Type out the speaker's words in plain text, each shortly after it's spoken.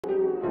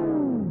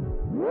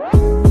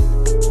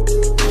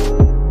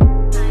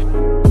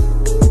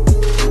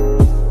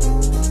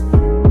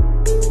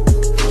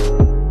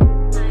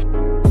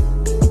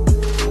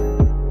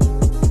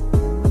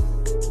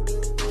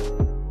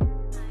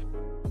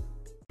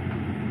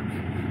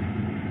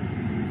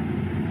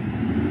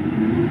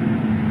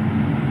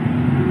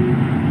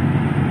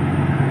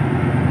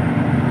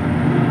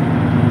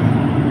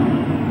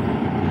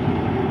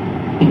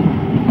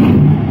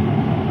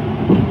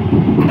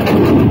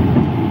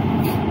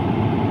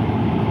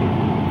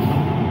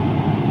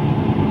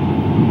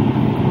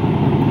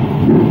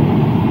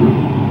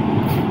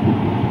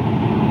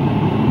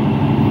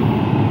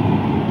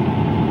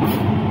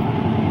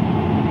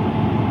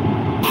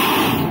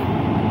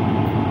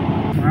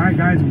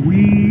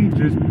we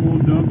just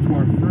pulled up to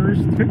our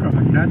first pickup.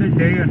 Another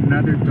day,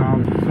 another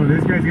dollar. So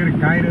this guy's gonna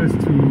guide us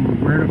to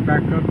where to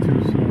back up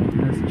to, so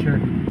let's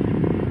check.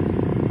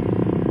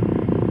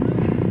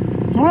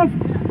 12?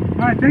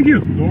 Alright, thank you.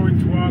 Door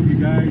 12, you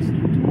guys.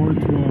 Door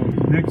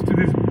 12. Next to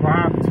this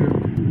bob too.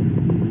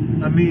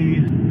 I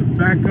mean, the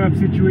backup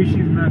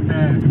situation is not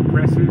that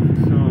impressive,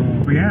 so,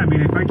 but yeah, I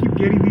mean, if I keep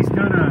getting these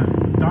kind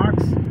of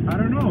docks, I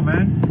don't know,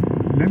 man.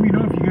 Let me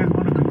know if you guys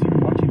want to continue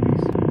watching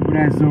these. But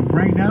as of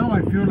right now,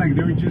 I feel like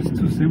they're just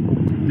too simple.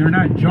 They're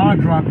not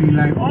jaw-dropping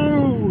like,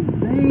 oh,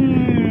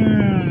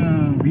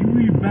 damn, he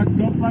really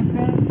backed up like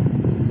that?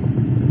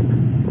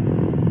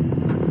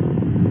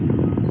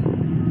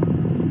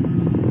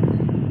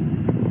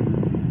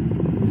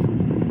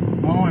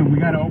 Oh, and we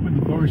gotta open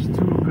the doors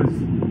too, because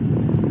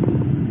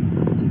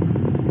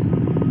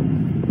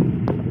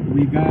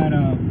we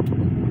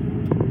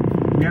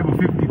have a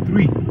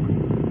 53.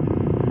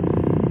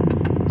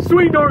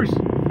 Swing doors!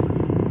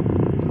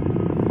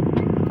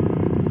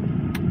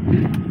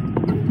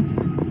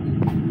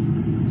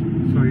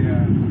 So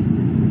yeah.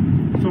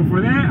 So for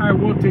that, I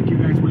will take you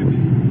guys with me.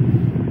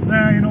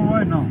 Nah, you know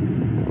what? No.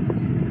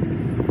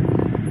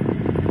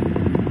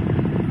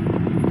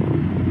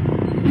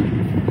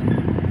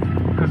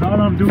 Because all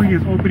I'm doing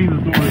is opening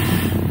the doors.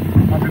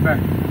 I'll be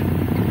back.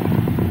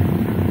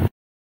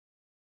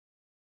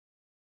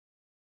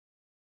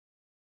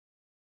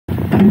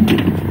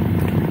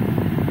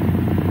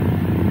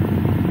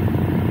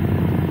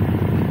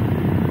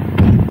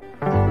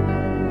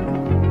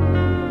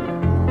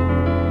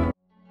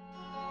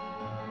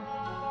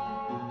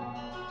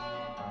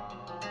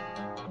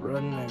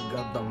 Running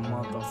got the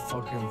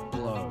motherfucking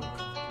plug.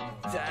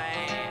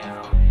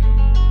 Damn.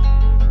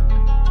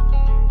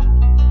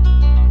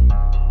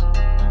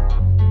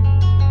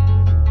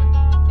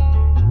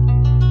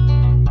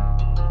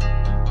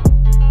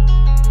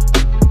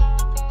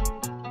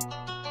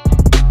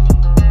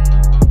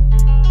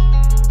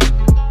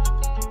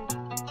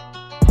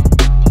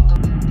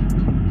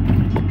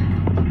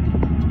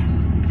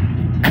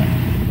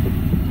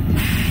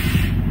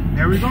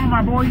 There we go,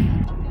 my boy.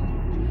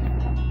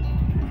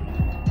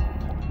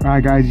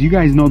 Alright guys, you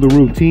guys know the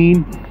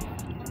routine.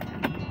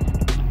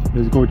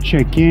 Let's go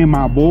check in,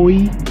 my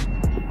boy.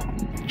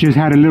 Just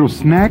had a little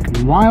snack.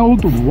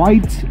 Wild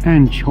white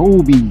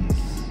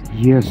anchovies.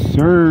 Yes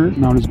sir.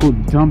 Now let's go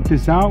dump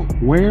this out.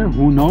 Where?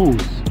 Who knows?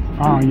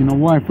 Ah, you know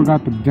what? I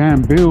forgot the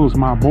damn bills,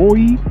 my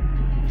boy.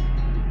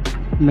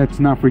 Let's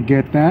not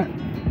forget that.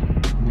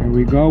 There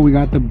we go. We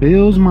got the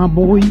bills, my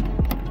boy.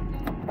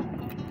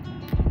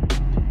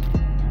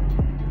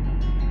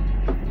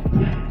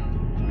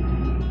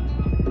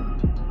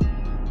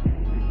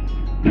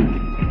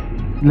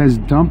 Let's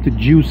dump the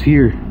juice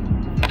here.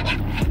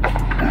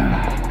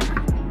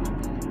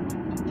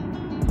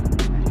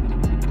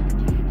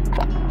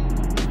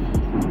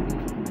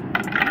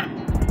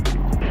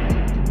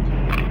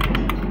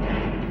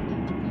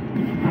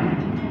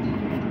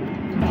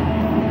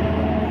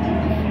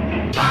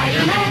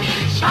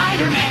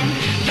 Spider-Man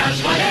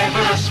does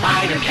whatever a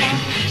spider can.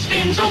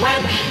 Spins a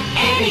web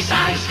any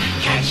size,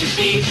 catches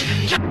thieves.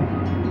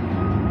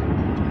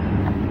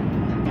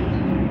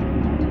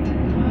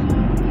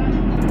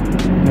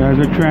 There's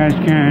a trash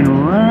can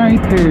right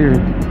there.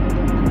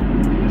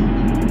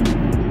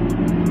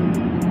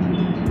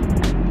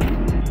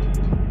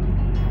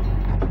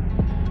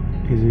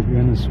 Is it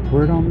gonna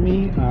squirt on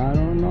me? I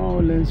don't know.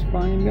 Let's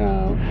find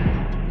out.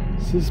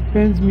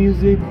 Suspense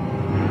music.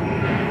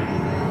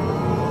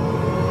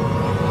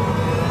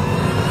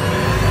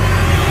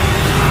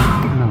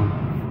 No.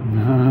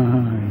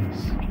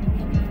 Nice.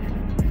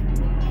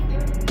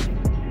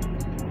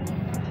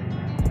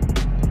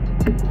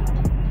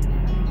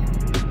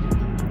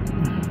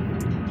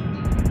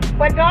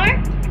 What door?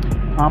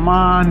 I'm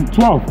on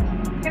 12.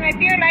 Can I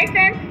see your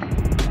license?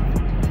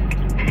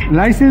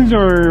 License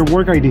or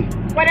work ID?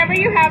 Whatever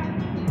you have.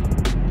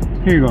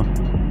 Here you go.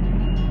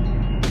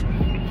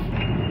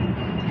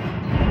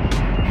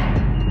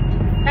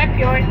 That's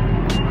yours.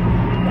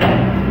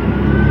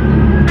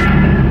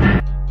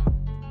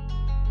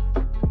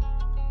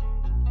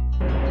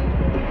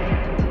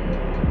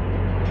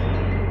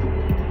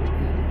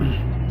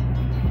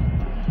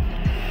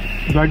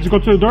 Do I just go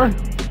to the door?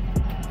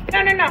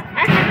 No.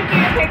 I have to do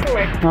your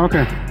paperwork.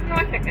 Okay. Give me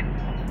 1 second.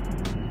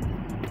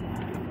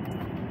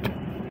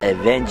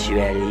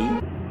 Eventually.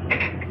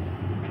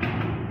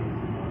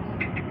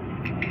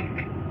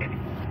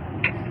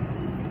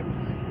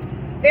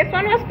 This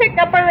one was picked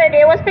up already.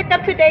 It was picked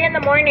up today in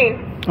the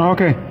morning.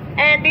 Okay.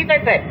 And these are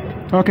good.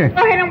 Okay.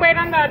 Go ahead and wait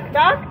on the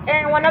dock,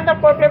 and one of the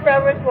forklift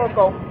drivers will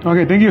go.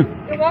 Okay, thank you.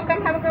 You're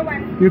welcome. Have a good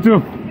one. You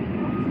too.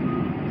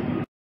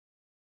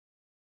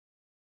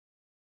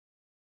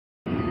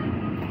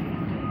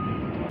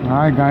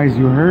 Alright guys,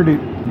 you heard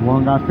it.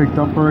 One got picked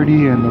up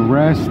already and the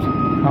rest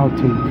I'll take.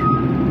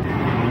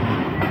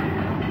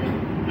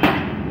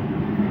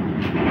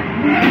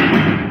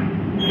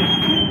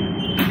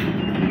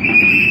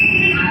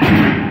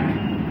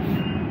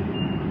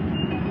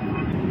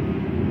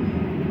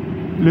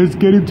 Let's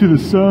get into the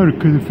sun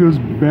because it feels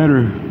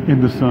better.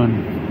 in the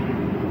sun.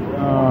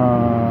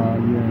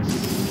 Yes.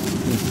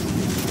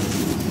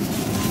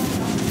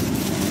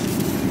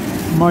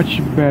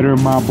 Much better,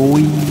 my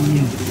boy.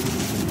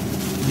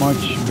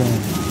 Much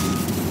better.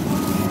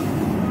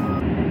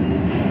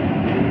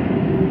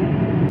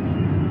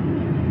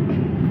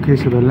 Okay,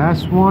 so the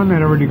last one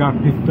that already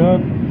got picked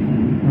up,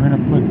 we're gonna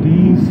put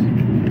these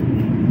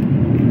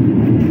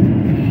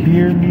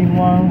here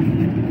meanwhile,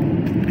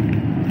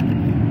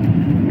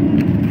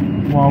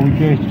 while we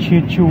get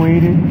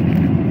situated.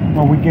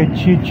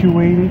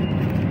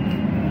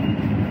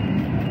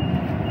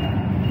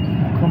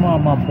 Come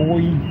on, my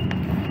boy.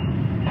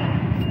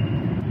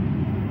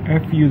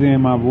 F you there,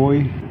 my boy.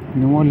 You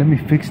know what, let me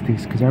fix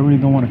this, because I really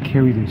don't want to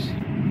carry this.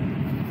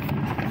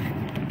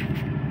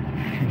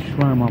 That's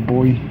right, my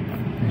boy.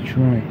 That's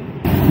right.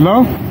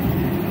 Hello?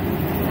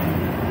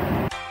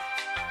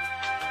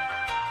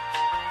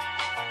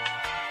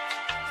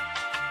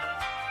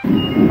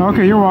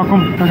 Okay, you're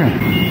welcome. Okay.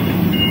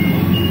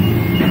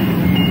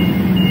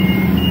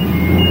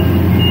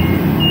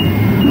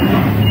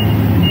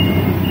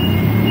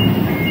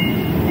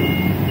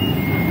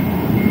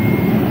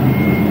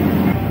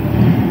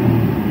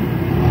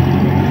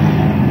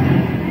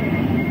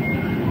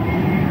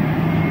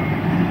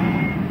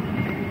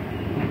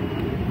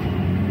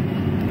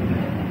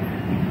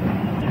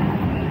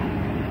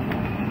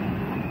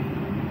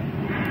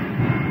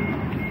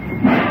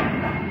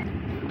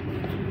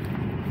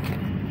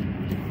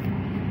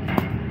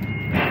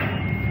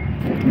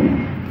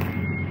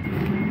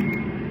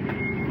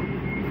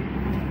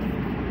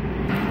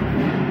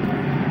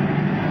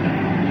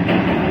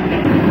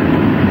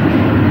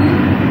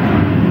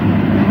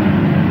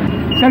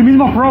 Es el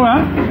mismo Pro,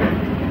 ¿eh?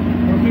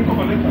 Son 5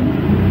 paletas.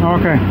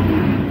 Ok.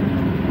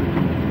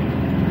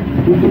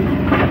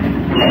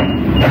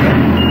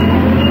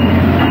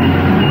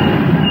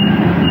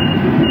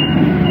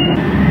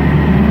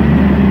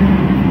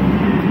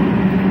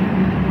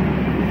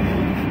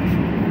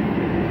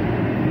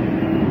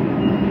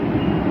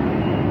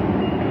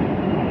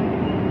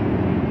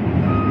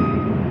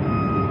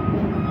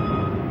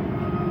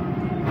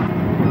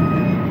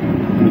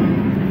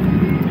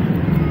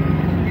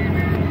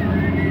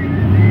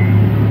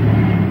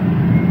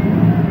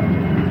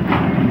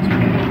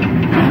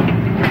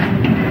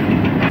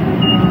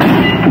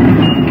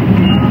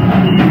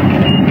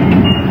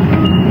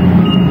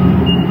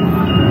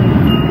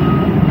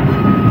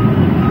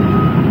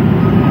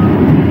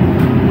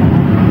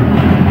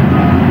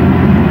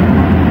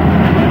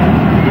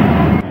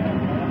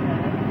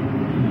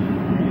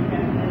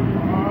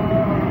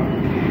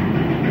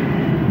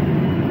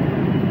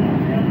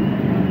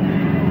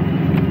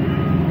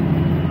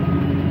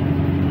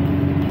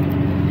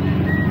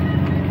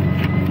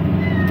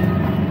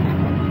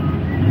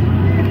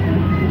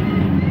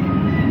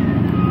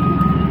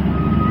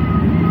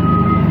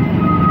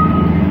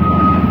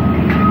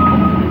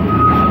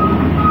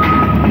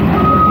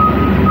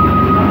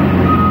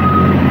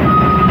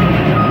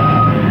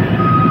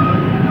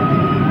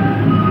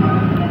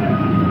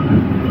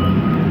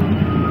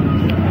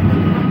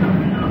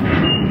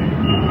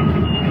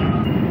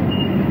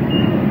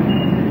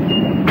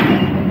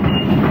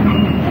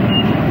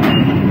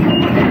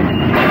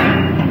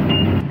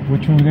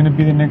 Which one's gonna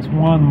be the next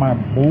one, my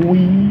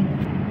boy?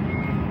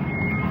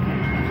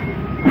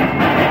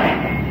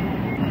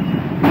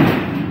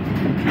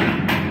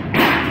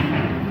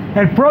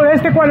 ¿El Pro de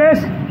este cuál es?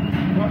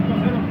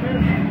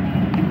 403.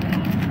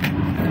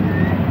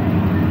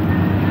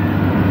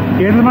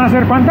 ¿Y estos van a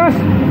ser cuántas?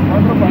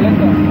 4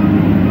 paletas.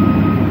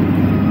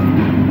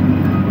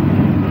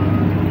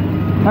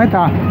 Ahí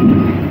está.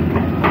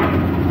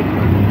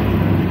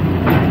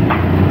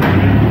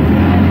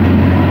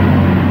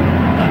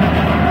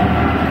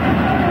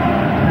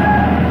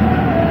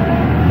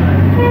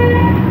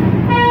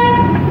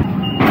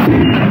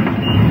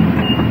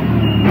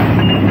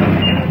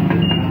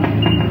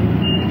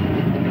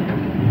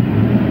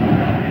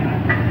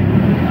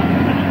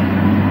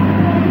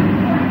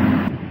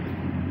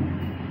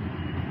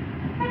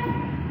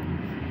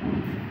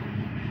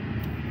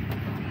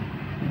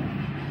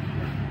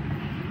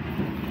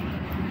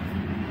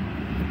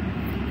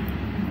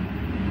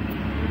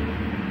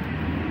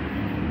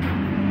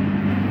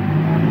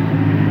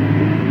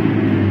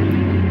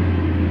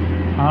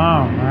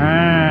 Oh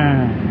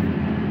man.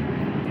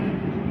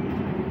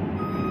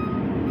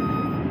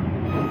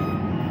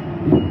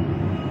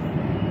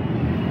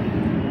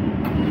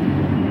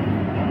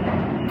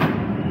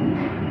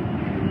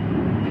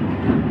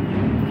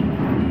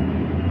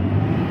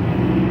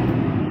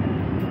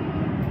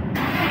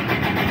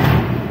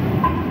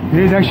 It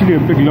is actually a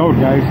big load,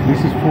 guys.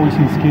 This is 14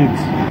 skids.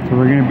 So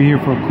we're gonna be here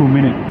for a cool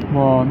minute.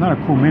 Well, not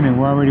a cool minute.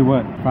 We're already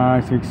what?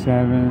 5, 6,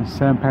 7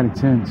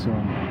 pallets in, so.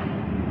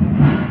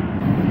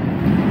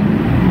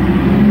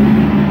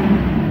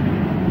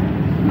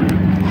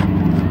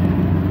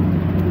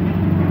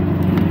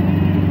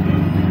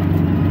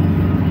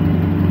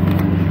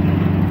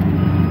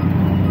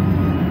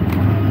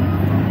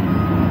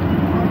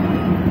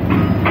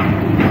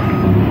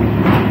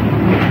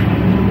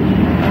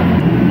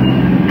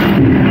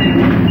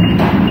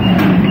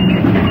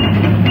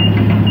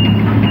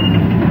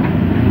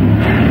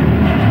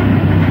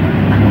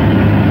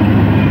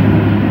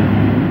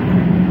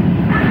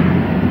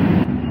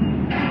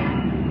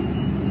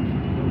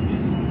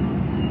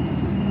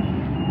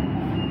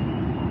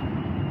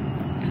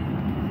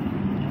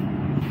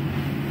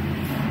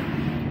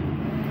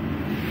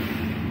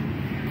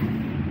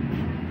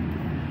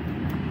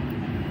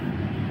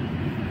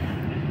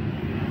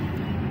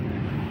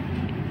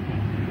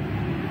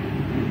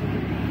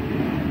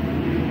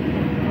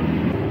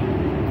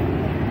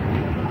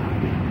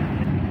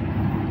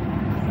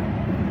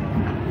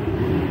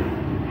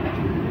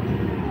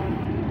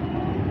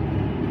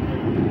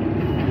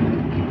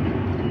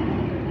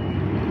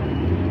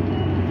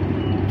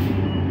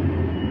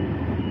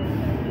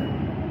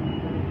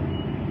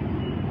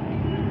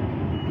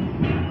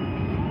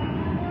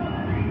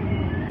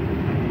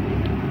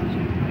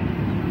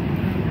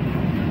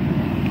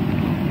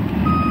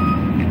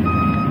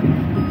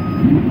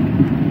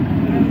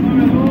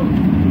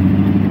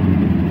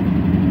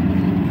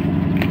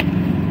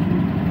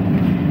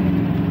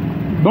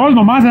 Dos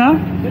nomás, ¿eh?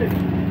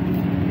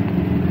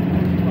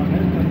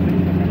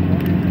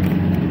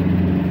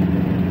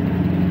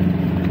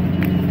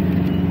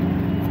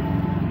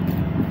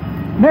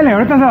 Dele,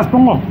 ahorita se las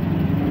pongo.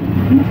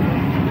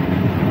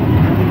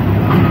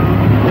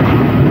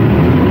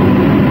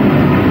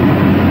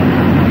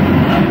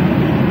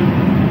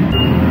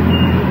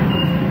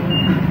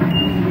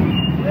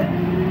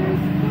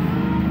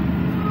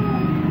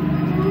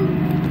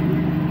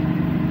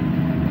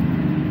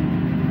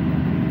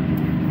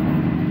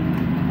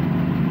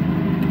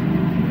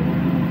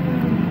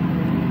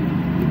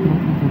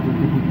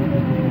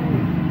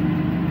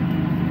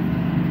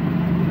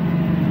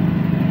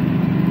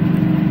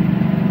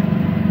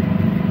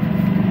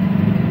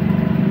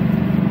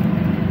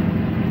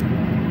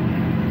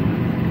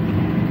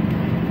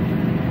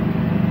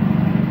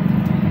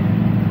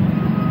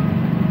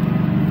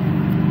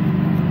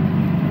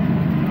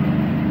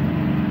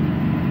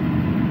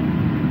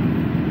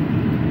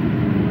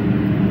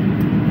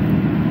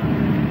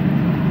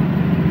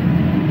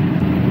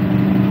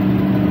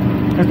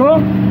 ¿Es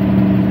todo?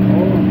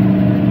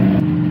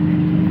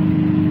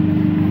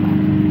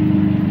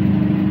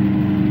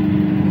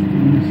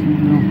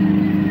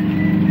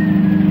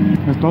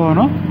 Es todo,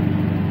 ¿no?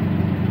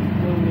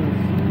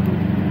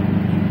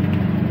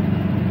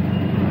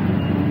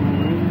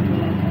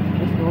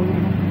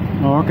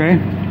 Ok.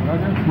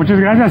 Muchas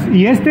gracias.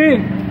 ¿Y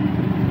este?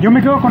 Yo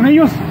me quedo con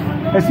ellos.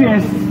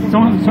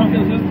 Son.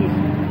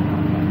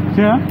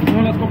 ¿Sí?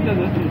 Son las copias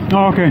de estos.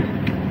 Ok.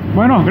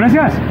 Bueno,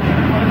 gracias.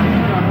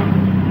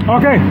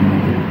 Okay.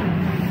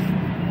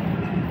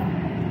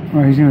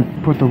 Alright, he's gonna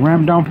put the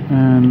ramp down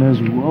and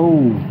let's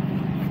roll.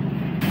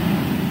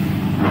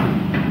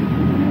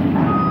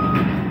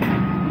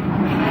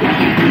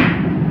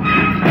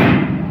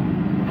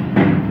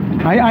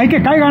 Hay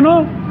que caiga,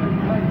 ¿no?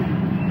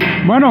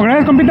 Bueno,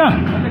 gracias, compita.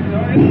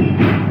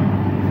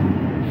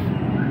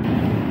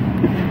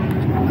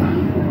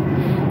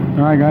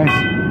 Alright, guys.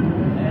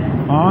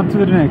 On to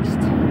the next.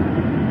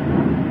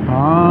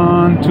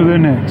 On to the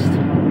next.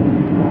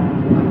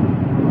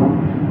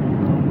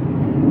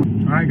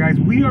 Alright guys,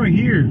 we are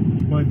here,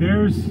 but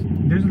there's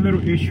a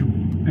little issue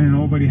and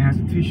nobody has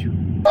a tissue.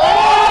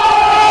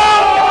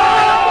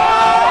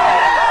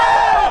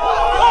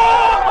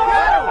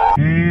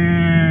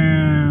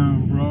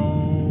 Damn,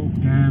 bro.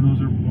 Damn,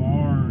 those are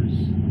bars.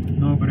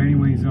 No, but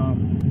anyways,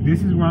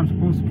 this is where I'm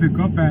supposed to pick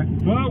up at,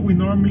 but we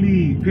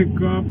normally pick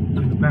up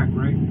in the back,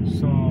 right?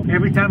 So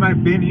every time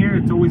I've been here,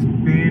 it's always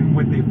been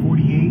with a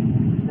 48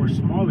 or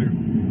smaller.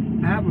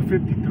 I have a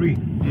 53.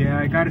 Yeah,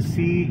 I gotta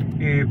see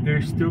if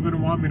they're still gonna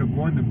want me to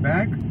go in the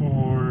back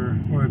or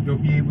if they'll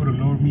be able to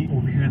load me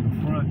over here in the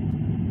front.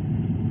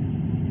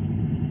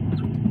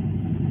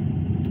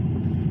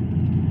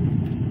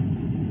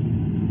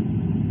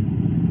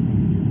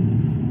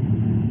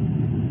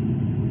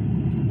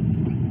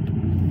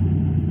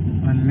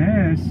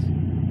 Unless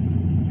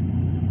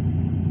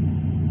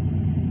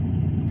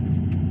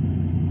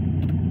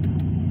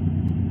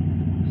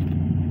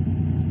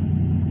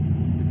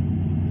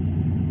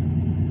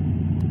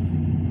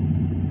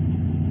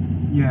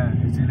yeah,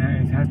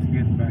 it has to be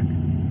in the back.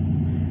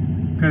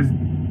 Because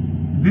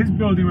this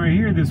building right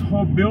here, this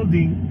whole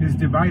building is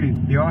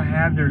divided. They all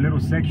have their little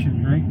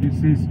sections, right?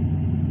 This is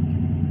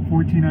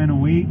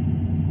 14908,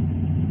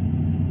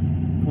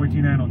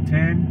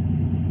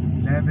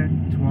 14910,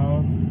 11,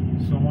 12,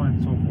 so on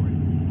and so forth.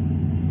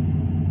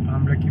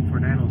 I'm looking for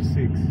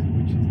 906,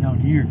 which is down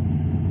here.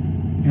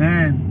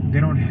 And they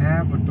don't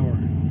have a door.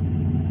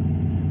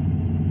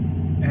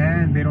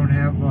 And they don't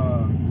have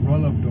a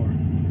roll-up door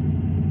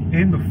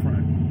in the front.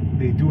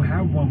 They do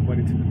have one, but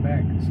it's in the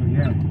back. So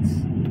yeah,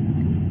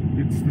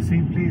 it's the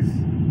same place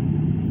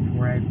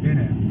where I've been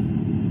at.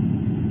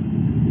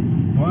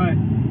 But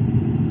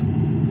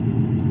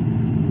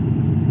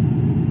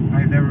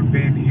I've never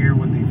been here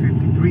with a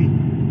 53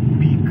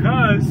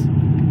 because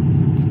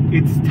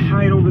it's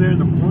tied over there in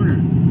the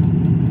corner.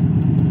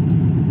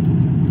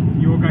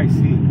 You guys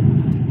see.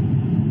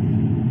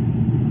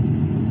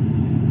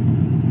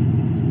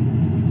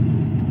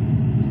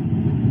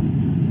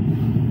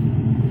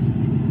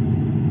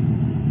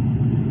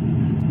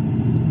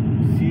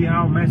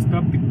 How messed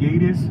up the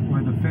gate is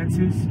or the fence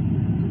is.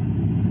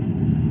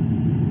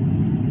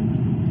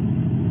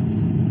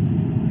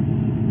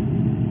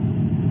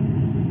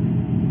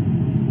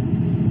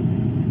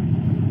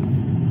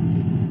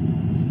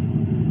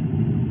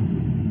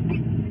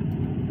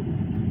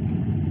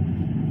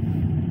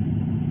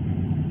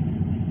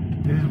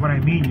 This is what I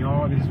mean,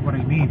 y'all. This is what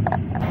I mean.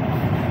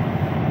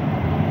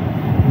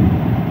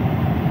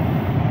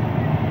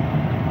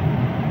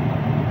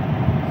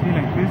 See,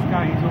 like this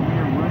guy, he's over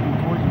here working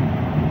towards me.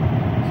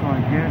 So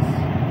I guess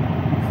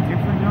it's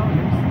different now.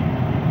 Let's see.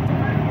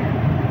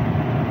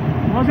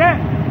 What was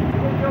that? You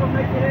won't be able to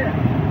make it in.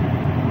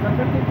 It's a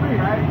 53,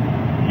 right?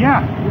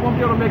 Yeah. You won't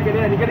be able to make it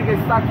in. You're going to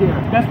get stuck here.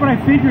 That's what I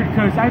figured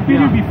because I've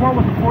been here before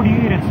with the 48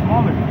 and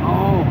smaller.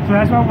 Oh. So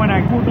that's why when I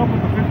pulled up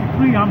with the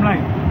 53, I'm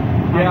like,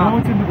 I know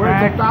it's in the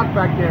Where's back. the dock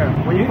back there?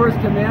 When you first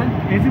come in?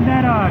 Isn't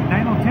that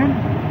 9010?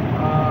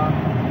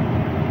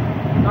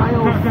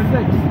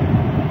 906.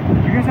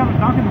 You guys have a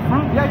dock in the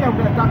front? Yeah,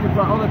 we got a dock in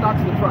front. All the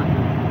docks in the front.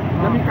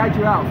 Let me guide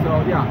you out.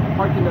 So yeah,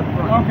 park in the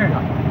front. Okay.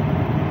 Yeah.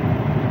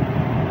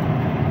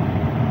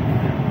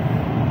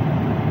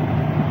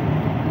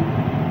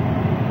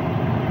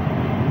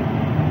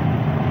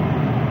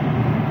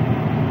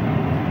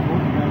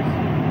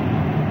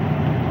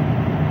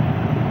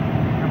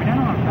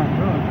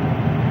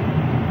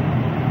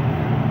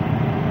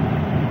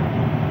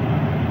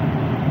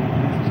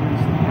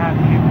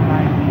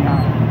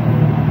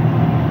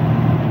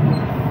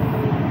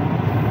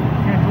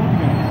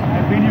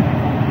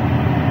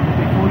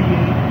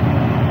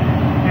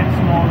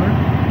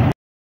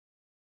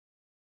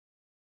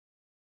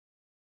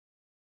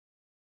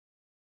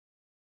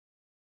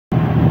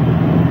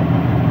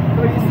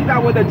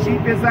 Where the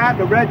Jeep is at,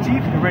 the red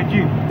Jeep? The red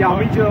Jeep. Yeah, I'll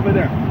meet you over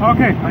there.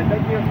 Okay. All right,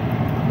 thank you.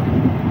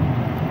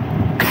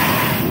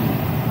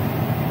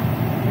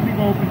 Let me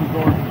go open the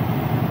door.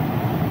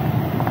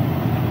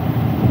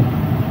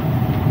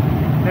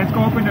 Let's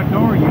go open the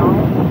door,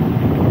 y'all.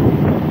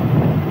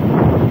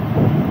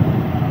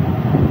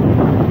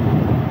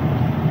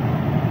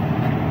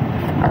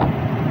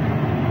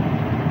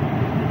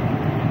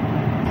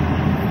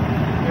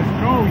 Let's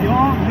go,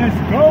 y'all. Let's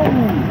go.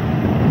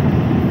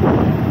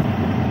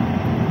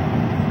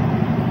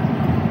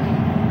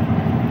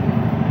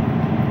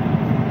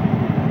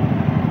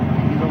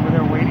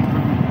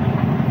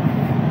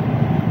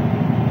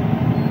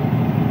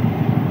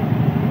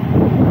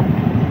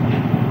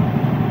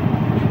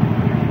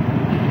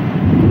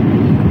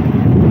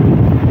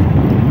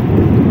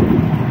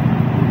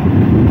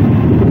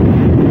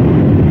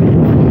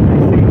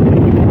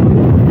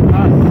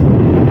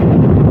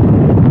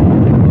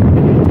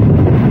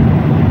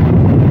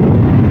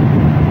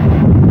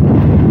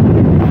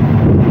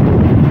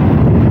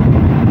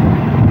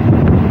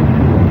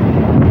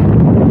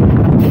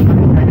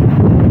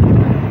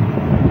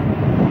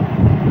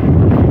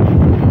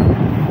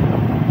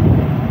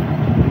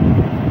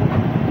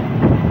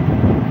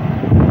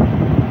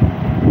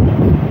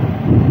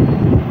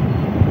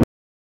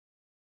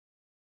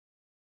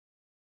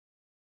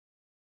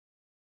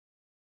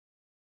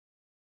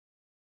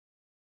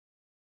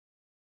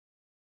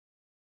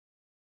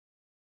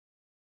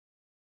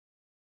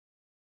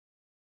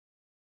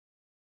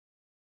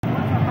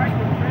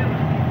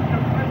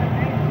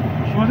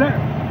 What was that?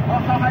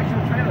 How high is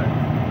your trailer?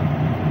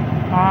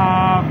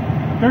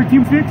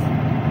 13.6.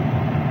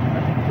 I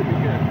think it should be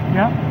good.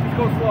 Yeah. Just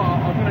go slow.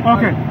 I'm gonna try.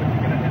 Okay. But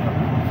you're gonna hit them.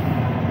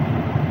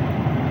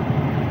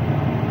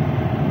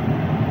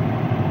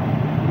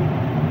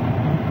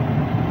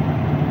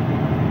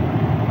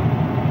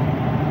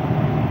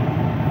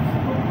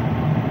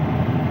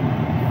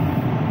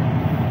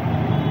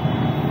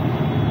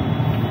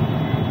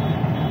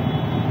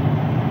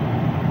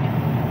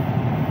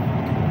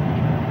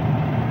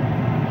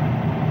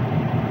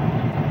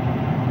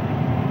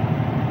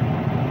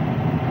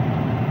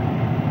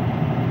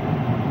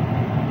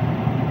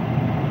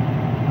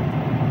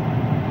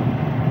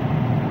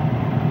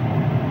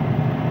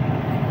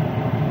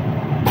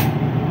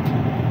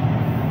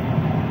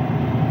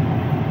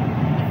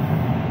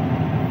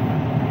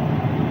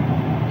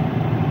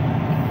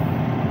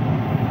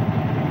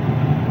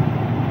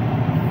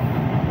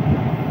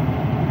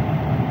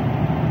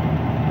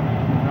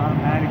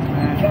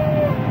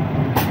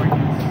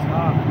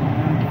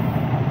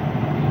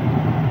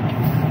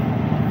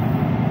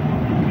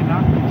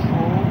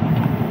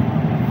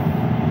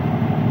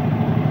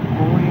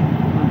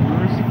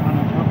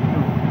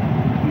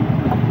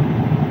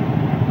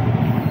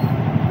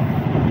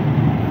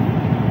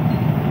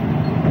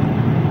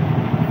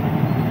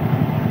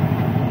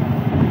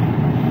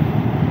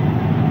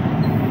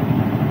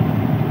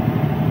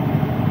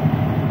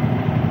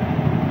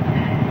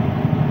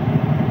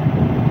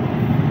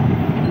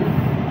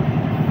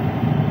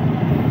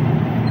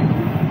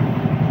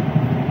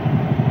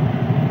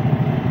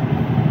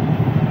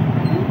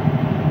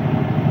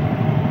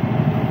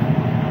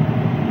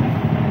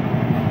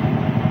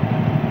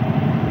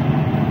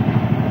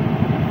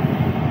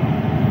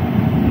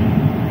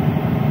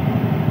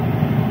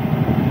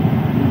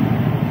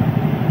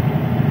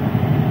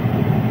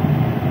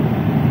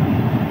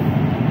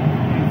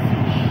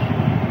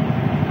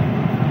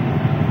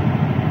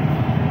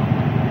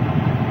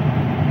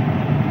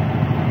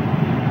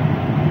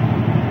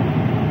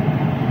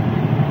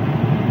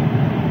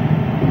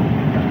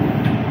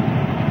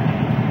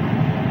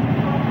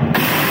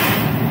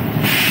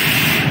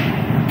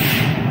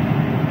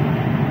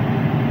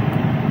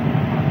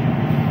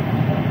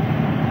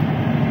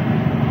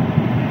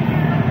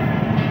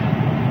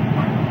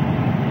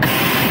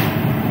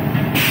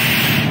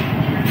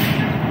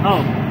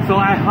 So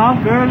I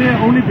honked earlier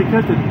only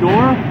because the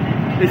door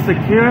is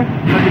secure,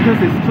 but because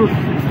it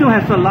still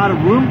has a lot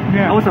of room.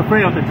 Yeah. I was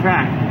afraid of the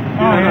track.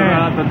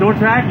 The door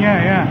track.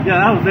 Yeah.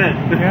 Yeah, that was it.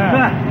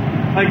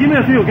 Yeah. Give me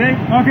a few, okay?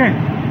 Okay.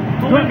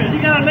 Oh, wait a minute,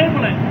 you gotta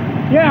label it.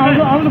 Yeah,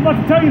 I was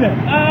about to tell you that.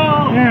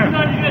 Oh, yeah.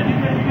 You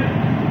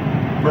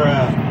good.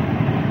 Bruh.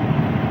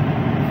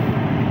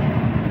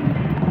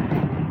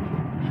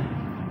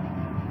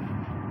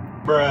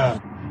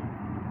 Bruh.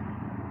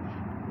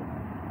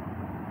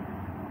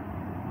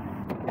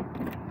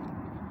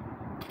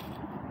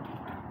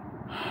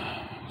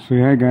 So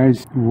yeah,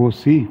 guys, we'll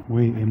see.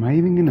 Wait, am I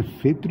even gonna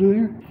fit through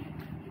there?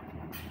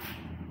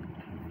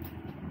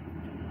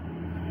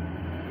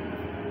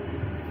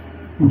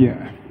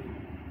 Yeah.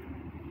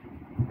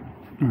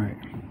 All right.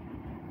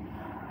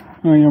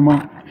 Ay,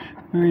 mamá.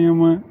 Ay,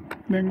 mamá.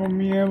 Tengo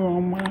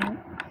miedo, mamá.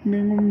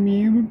 Tengo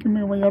miedo que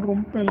me vaya a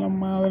romper la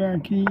madre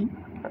aquí.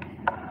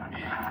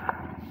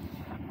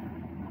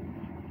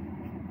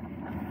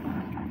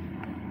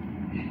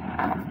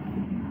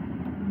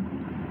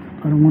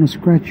 I don't want to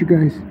scratch you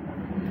guys.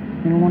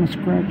 I don't want to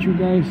scratch you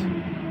guys.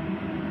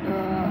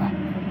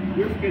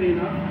 You're skinny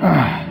enough.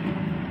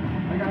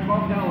 I got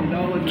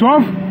 $12.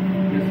 12? Yes,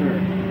 sir.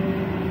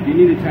 Do you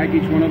need to tag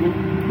each one of them?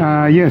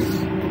 Yes.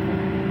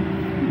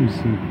 Let me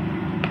see.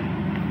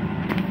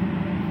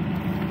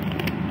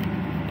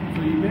 So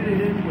you made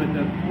it in with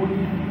the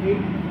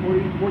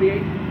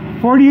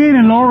 48? 48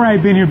 and lower,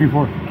 I've been here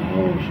before.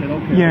 Oh, shit,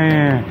 okay.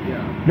 Yeah.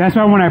 That's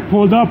why when I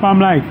pulled up, I'm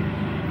like,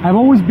 I've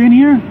always been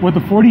here with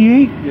the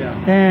 48,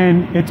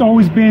 and it's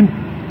always been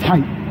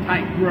tight.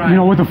 Tight, right. You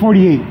know, with the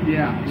 48.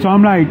 Yeah. So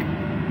I'm like,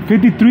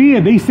 53,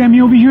 if they send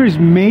me over here, is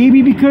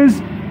maybe because,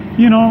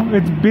 you know,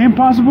 it's been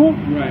possible.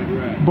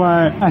 Right.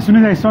 But as soon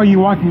as I saw you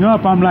walking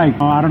up, I'm like,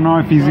 oh, I don't know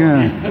if he's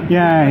gonna,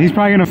 yeah, he's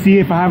probably gonna see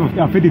if I have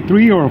a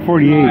 53 or a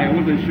 48. Right, I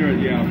wasn't sure,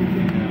 yeah.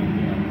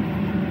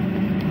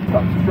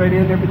 Straight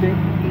in everything?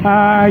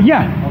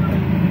 Yeah. Okay.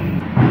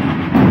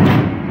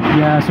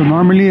 Yeah, so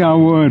normally I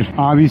would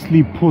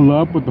obviously pull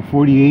up with the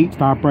 48,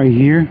 stop right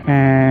here,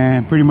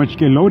 and pretty much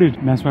get loaded.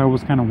 And that's why it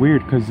was kind of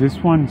weird, because this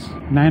one's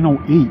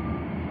 908.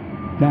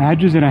 The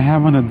address that I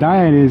have on the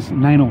diet is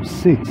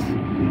 906.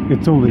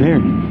 It's over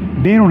there.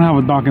 They don't have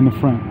a dock in the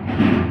front.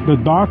 The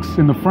docks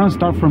in the front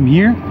start from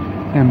here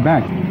and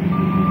back.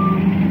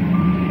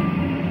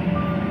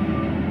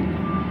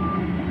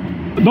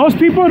 Those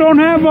people don't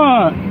have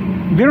a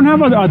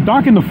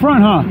dock in the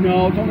front, huh?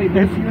 No, it's only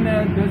this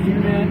unit,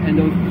 and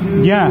those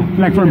two. Yeah,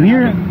 like from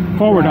here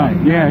forward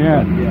on.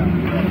 Yeah.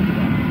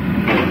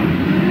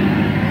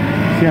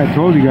 See, I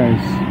told you guys.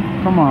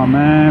 Come on,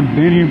 man.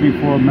 Been here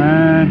before,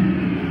 man.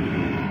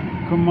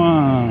 Come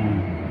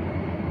on.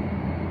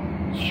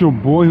 It's your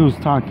boy who's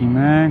talking,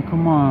 man.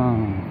 Come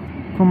on.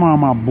 Come on,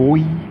 my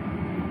boy.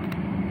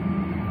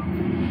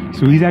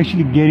 So he's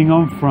actually getting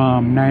them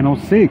from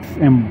 906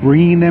 and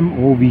bringing them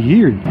over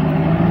here.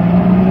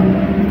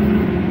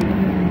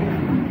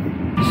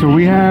 So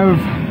we have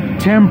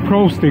 10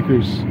 Pro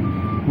stickers.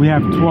 We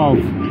have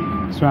 12.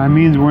 So that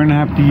means we're gonna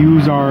have to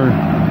use our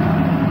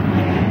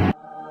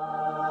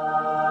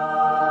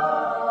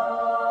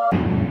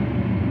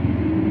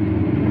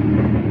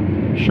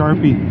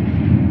Sharpie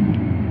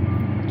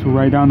to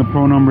write down the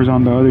Pro numbers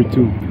on the other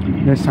two.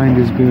 Let's sign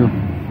this bill.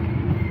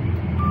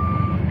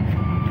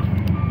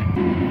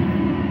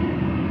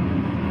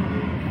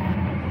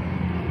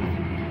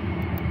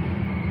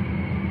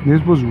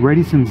 This was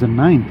ready since the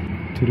 9th.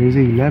 Today's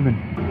the 11th.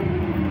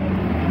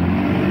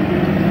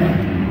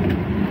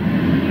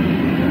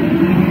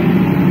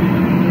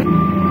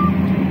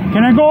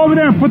 Can I go over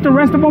there and put the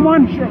rest of them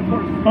on? Sure, of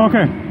course.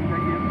 Okay.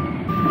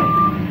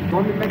 Thank you.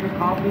 Want me to make a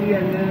copy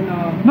and then...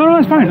 No,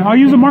 it's fine. I'll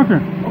use a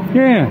marker.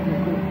 Okay. Yeah. Okay,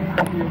 cool.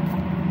 Thank you.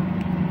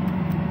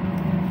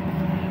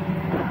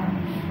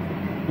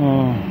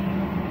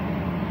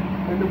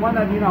 And the one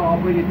that, I'll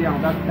bring it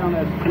down. That's down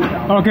as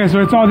 2,000. Okay, so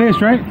it's all this,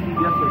 right? Yes, sir.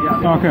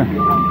 Yeah. Okay.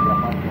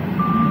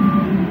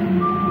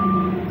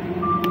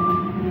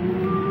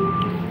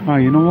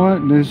 Alright, you know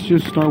what? Let's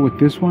just start with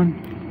this one.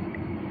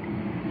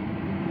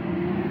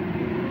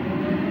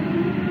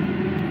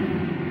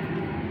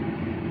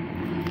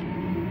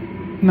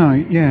 No,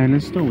 yeah,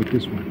 let's start with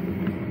this one.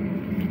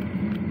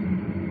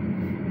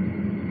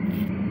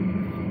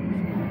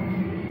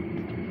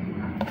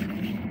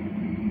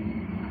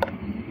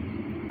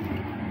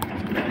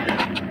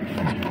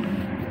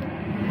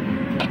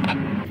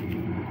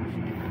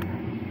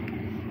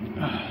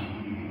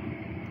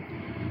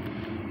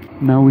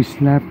 Now we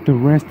slap the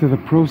rest of the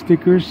Pro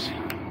stickers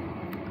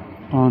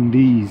on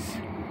these.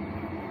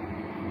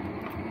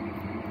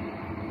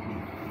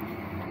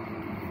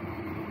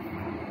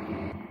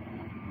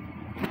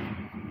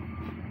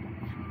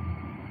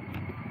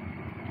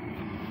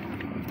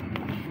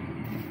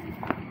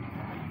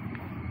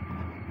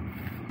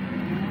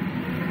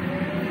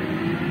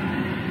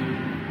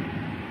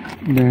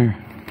 There,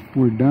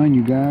 we're done,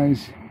 you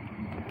guys.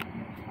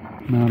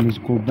 Now let's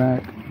go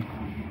back.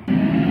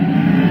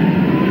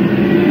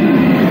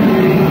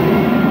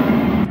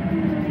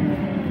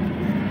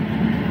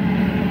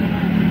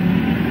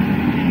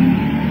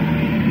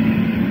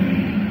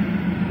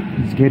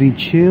 It's getting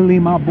chilly,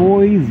 my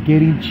boy. It's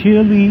getting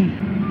chilly.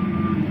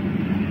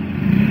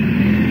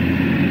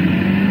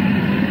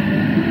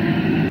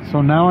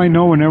 So now I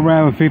know whenever I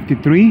have a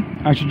 53,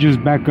 I should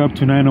just back up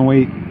to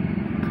 908.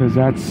 Because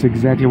that's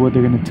exactly what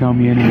they're going to tell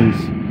me anyways.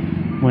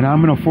 When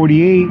I'm in a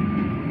 48,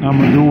 I'm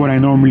going to do what I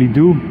normally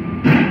do.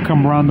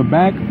 Come around the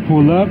back,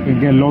 pull up, and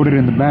get loaded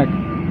in the back.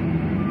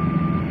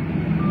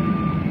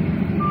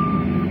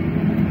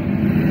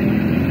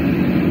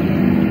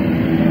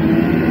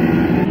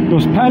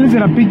 those pallets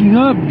that I'm picking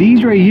up,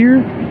 these right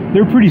here,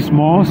 they're pretty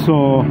small,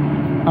 so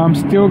I'm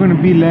still gonna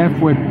be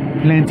left with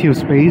plenty of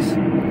space.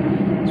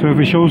 So if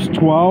it shows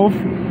 12,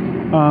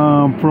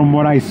 from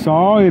what I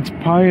saw, it's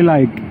probably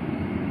like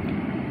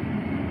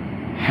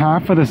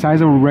half of the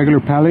size of a regular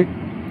pallet.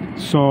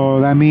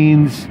 So that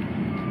means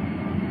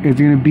it's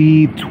gonna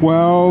be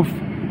 12,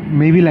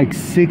 maybe like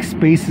 6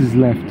 spaces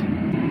left.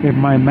 If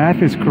my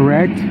math is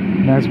correct,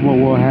 that's what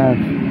we'll have.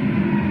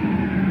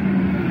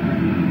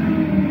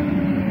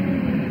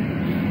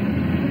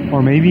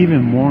 Or maybe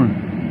even more.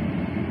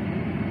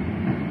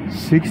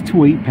 6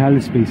 to 8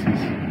 pallet spaces.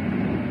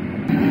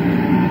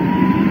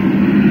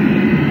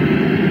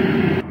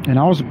 And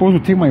I was supposed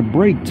to take my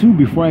break too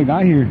before I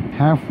got here.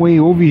 Halfway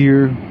over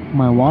here,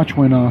 my watch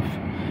went off.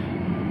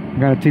 I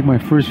gotta take my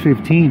first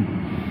 15.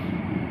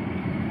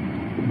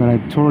 But I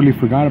totally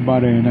forgot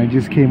about it and I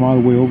just came all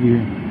the way over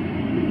here.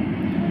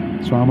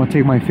 So I'm gonna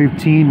take my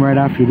 15 right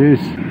after this.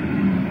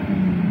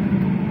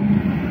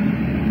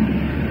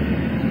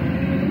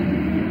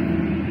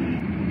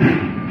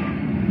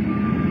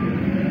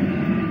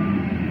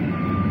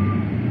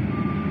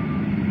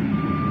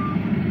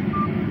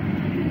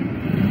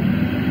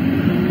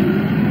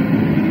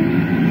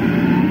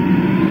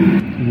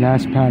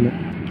 Last pallet.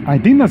 I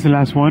think that's the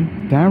last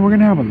one. Damn, we're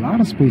gonna have a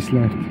lot of space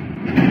left.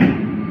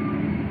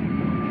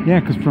 Yeah,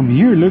 because from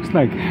here it looks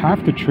like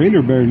half the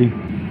trailer barely.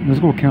 Let's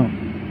go count.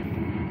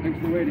 Thanks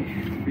for waiting.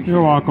 Appreciate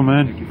You're welcome,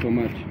 man. Thank you so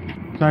much.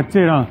 That's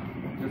it, huh?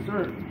 Yes,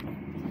 sir.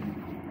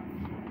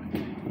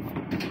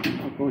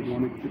 Oh, you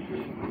want to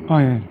Oh,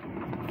 yeah.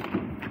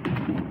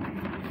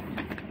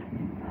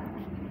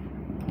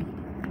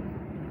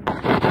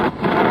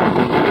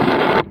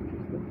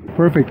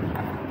 Perfect.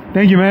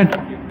 Thank you, man.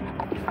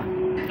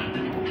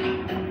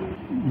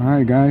 All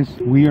right, guys,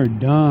 we are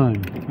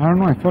done. I don't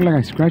know, I felt like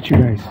I scratched you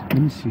guys. Let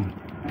me see.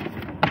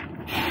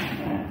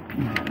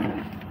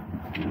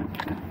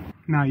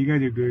 Nah, you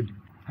guys are good.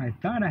 I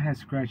thought I had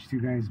scratched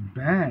you guys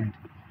bad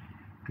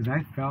because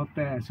I felt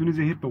that as soon as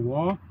it hit the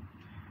wall,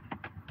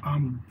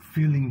 I'm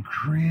feeling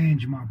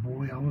cringe, my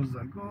boy. I was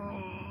like,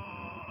 oh.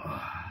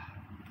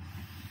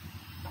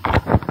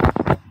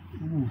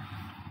 Oof.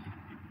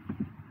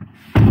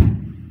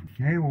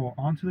 Okay, well,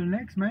 on to the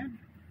next, man.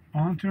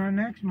 On to our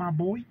next, my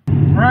boy.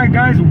 All right,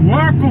 guys,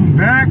 welcome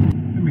back.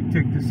 Let me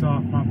take this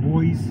off, my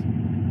boys.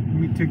 Let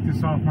me take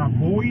this off, my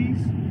boys.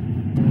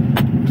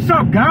 What's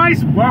up,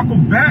 guys?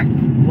 Welcome back.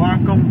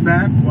 Welcome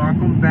back.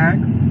 Welcome back.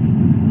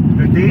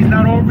 The day's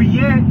not over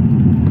yet.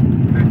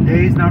 The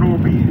day's not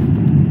over yet.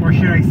 Or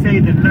should I say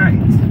the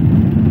night.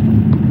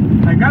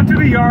 I got to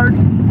the yard.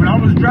 When I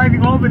was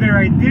driving over there,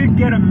 I did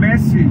get a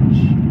message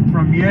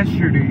from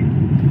yesterday,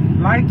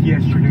 like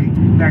yesterday,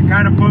 that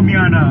kind of put me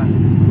on a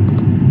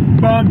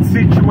bummed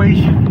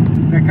situation.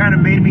 That kind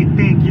of made me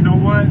think, you know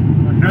what,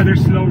 another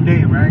slow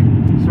day, right?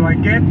 So I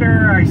get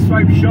there, I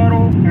swipe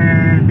shuttle,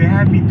 and they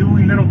had me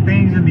doing little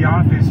things in the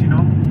office, you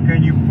know.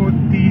 Can you put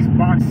these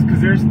boxes,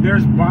 because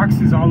there's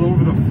boxes all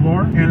over the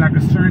floor in like a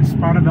certain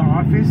spot of the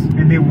office,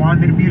 and they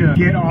wanted me to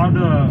get all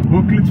the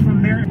booklets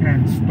from there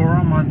and store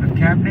them on the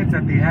cabinets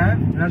that they have.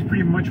 And that's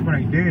pretty much what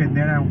I did. And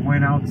then I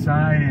went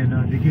outside and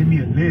they gave me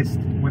a list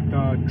with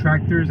the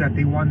tractors that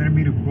they wanted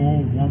me to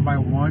go one by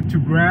one to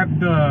grab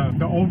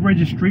the old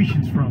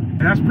registrations from.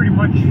 And that's pretty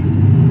much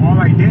all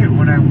I did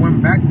when I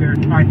went back there.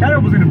 I thought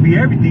it was gonna be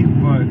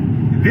everything, but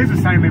this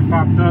assignment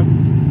popped up.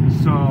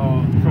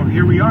 So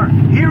here we are.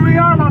 Here we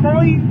are, my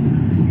boy.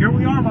 Here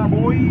we are, my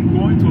boy,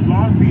 going to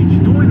Long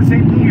Beach, doing the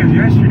same thing as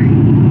yesterday.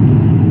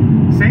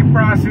 Same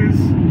process,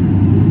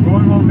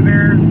 going over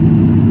there,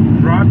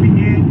 dropping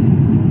it,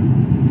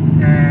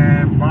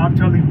 and Bob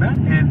telling back,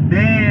 and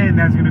then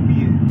that's gonna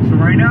be it. So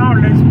right now,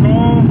 let's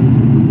go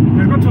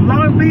to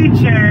Long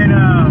Beach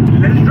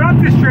and let's drop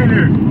this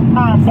trailer,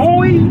 my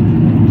boy.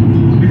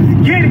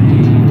 Let's get it.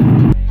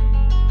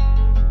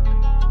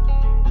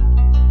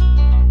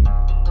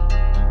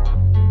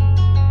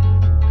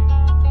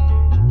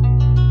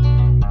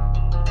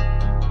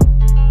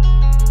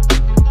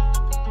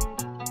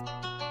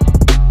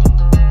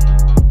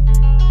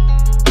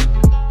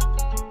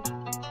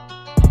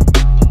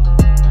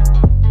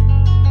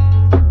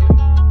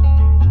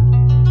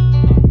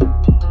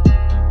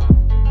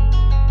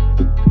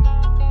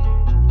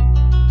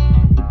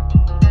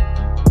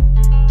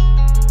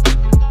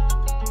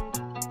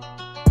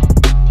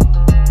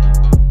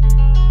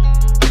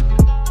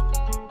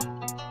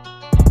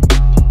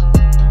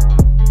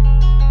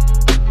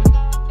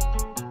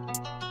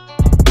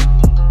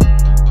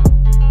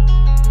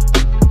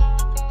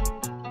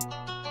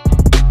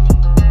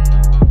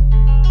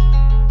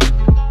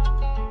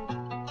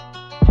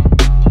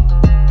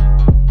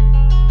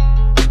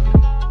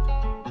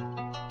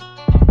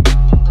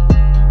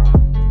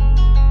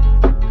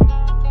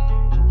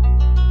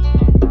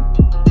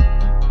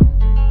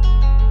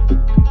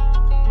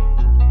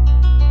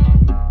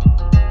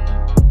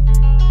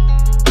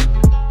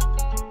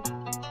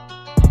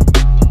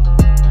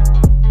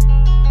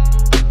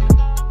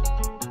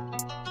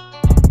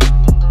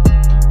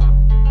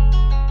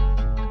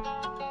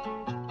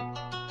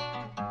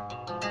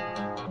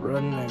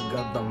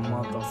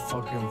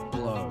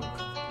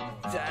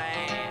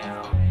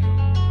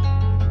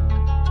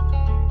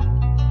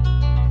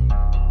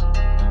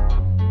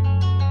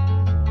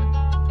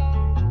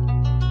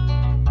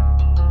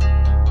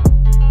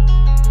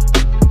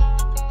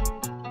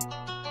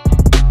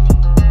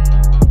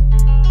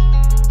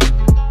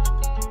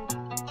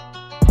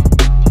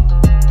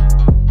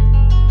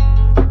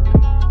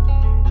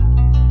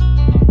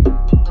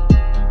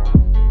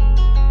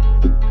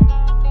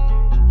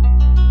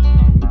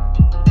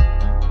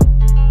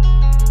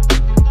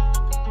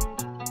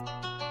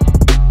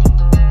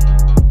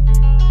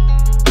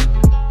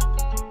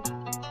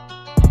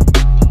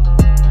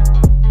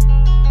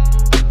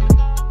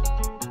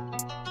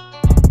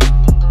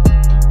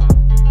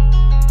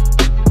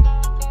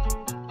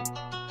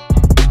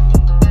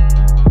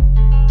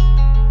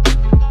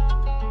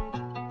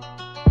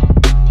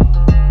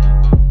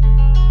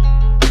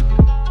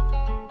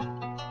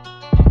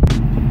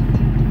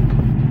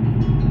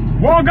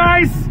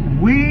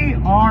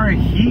 are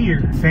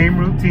here. Same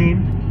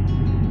routine.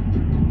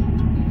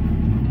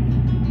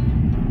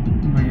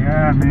 But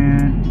yeah,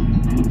 man.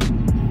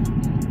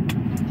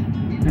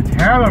 It's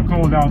hella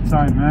cold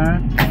outside,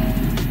 man.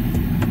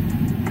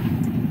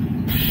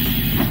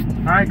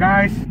 Alright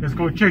guys, let's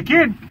go check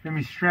in. Let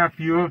me strap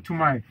you up to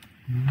my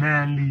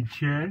manly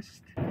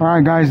chest.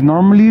 Alright guys,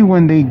 normally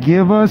when they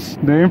give us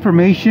the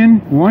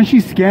information, once she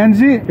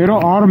scans it,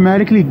 it'll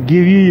automatically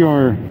give you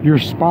your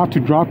spot to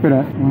drop it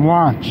at.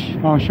 Watch,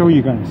 I'll show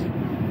you guys.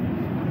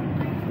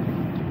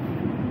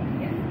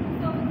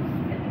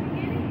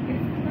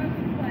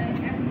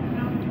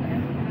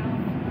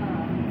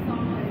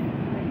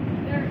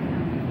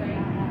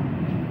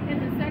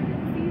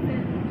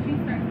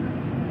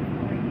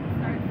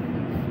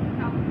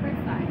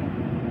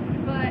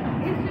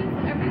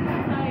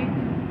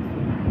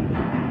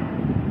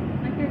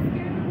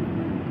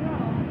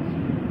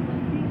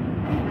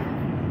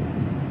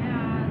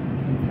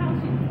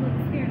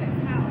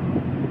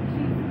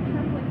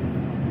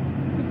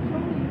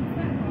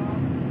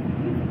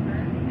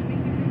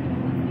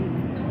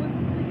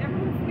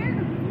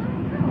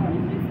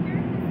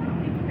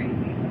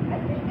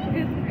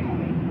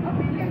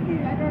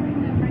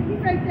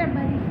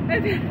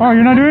 Oh,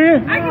 you're not doing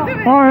it? I can do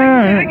it. Oh,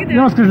 yeah. I can do it.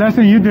 No, it's because last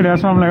time you did it,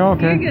 so I'm like,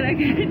 okay. You're good. I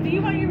can. Do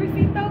you want your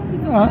receipt though?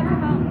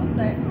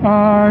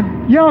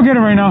 Yeah, I'll get it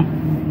right now.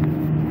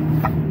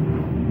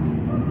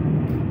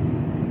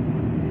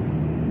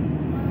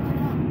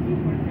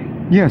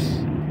 Yes.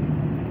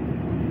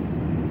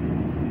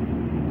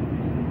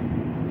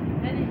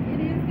 And it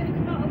is going to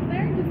come out over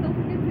there. Just don't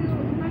forget to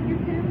mark your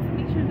pins.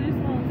 Make sure there's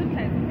no zip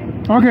ties,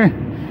 okay? Okay.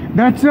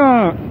 That's,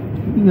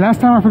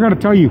 last time I forgot to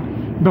tell you.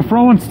 The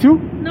front ones too?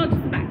 No,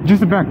 just the back. Just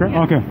the back, right?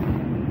 Yeah. Okay.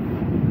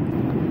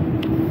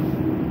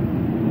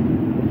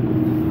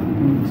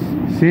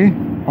 See?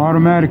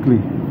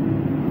 Automatically.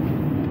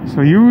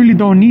 So you really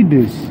don't need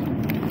this.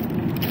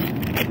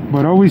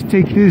 But always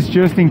take this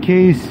just in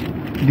case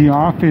the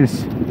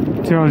office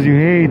tells you,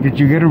 hey, did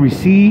you get a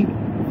receipt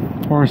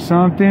or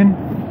something?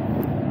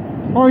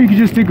 Or you can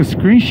just take a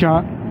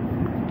screenshot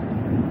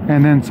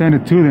and then send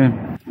it to them.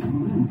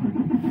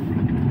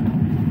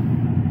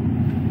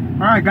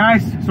 Alright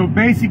guys, so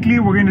basically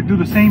we're going to do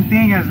the same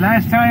thing as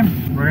last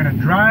time. We're going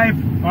to drive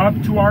up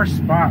to our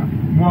spot.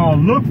 Well,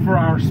 look for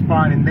our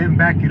spot and then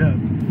back it up.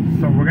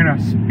 So we're going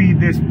to speed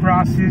this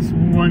process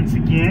once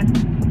again.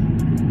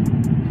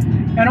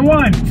 And a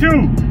 1,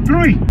 2,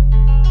 3.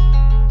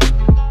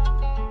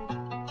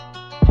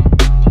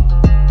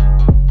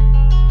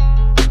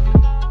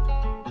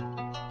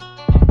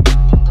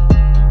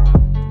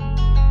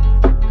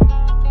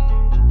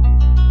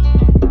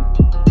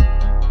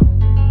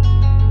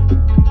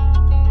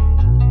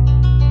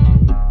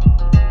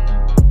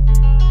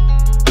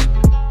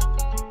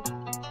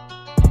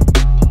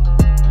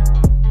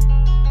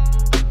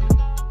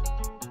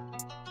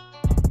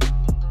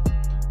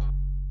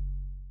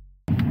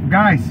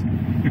 Guys,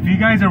 if you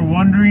guys are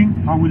wondering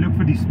how we look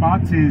for these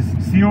spots, is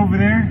see over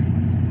there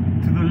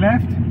to the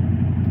left,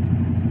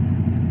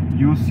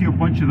 you'll see a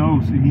bunch of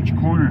those in each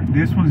corner.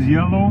 This one's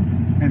yellow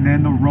and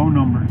then the row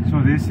number. So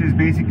this is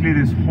basically,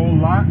 this whole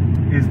lot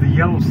is the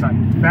yellow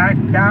side. Back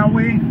that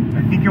way,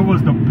 I think it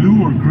was the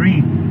blue or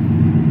green,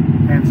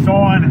 and so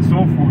on and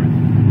so forth.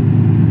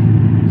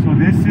 So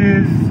this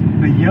is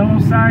the yellow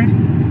side,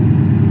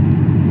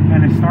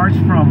 and it starts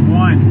from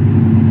 1,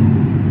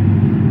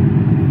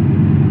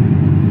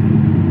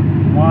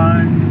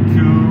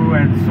 2,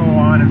 and so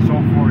on and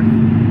so forth.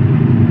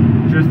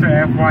 Just a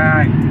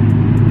FYI.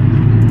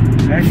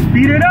 Let's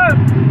speed it up.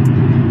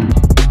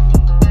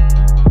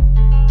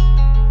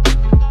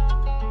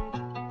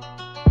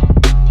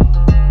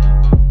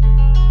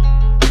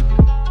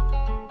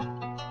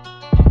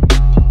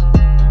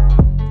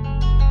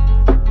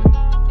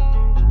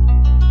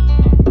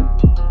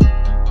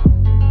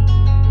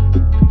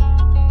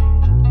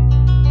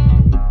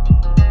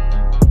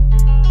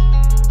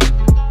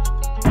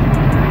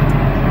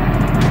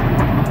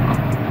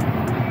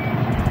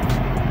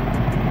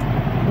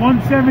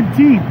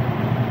 $117.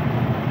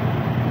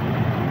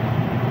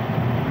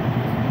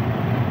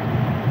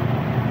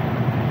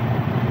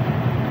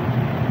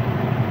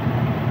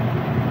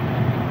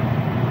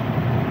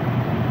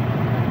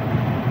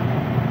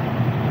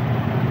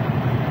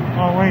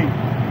 Oh wait,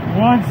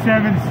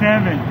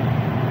 177.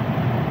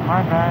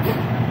 My bad.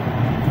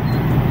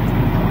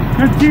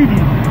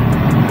 Continue.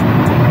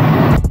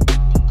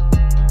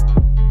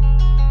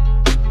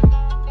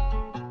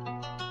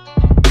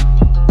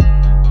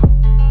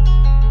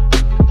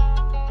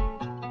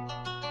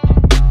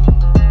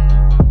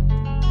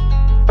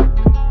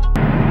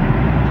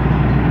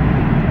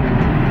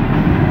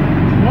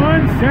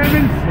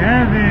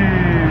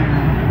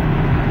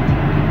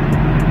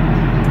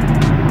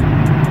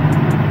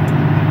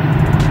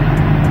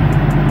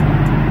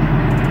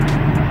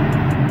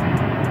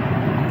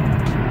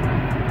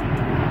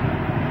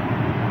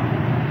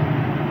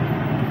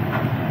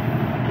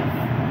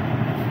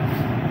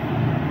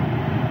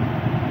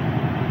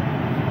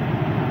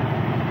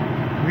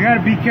 We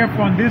gotta be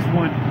careful on this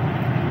one.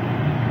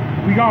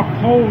 We got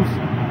poles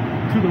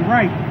to the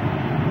right.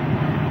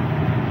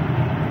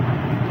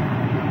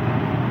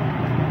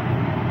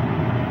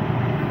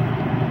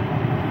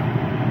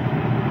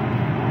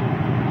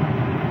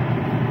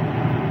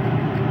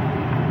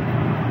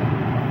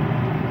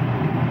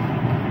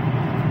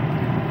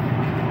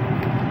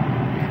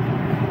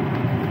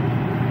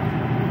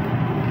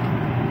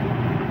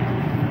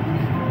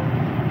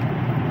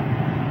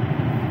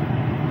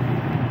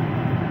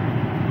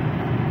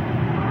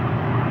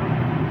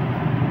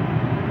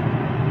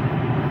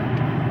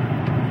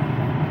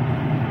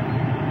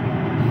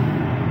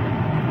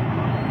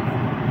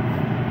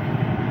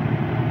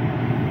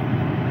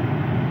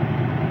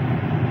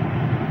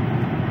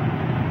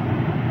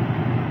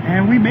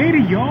 And we made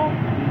it, y'all.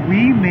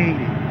 We made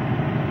it.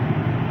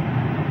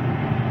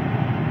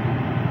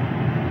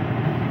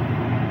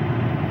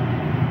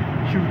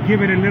 Should we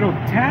give it a little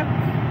tap?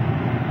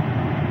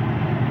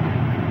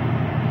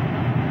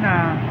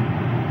 Nah,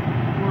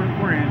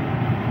 we're in.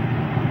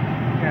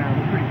 Yeah,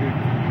 we're pretty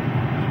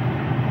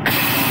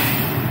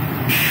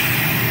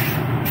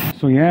good.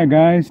 So yeah,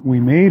 guys, we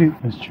made it.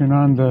 Let's turn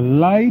on the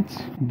lights,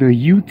 the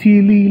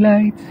utility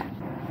lights.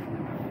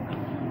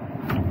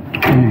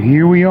 And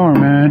here we are,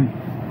 man.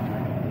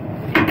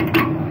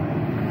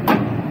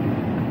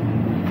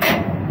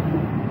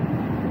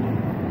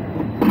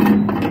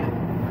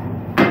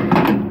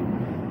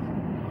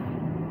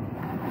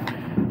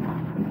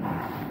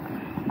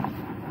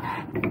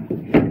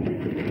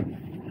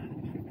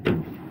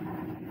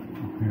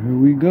 Here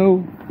we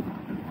go.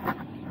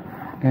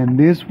 And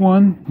this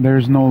one,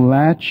 there's no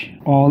latch,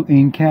 all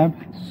in cab,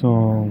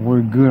 so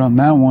we're good on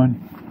that one.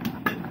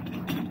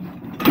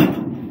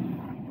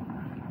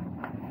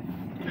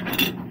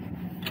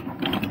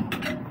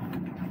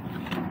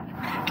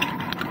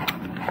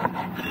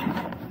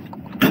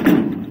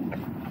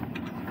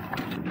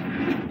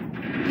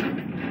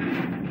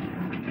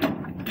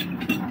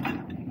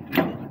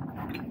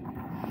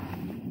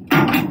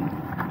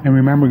 And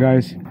remember,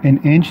 guys, 1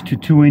 inch to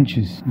 2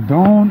 inches.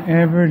 Don't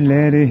ever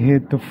let it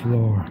hit the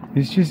floor.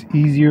 It's just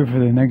easier for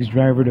the next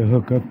driver to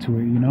hook up to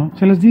it, you know?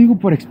 Se los digo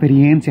por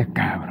experiencia,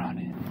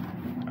 cabrones.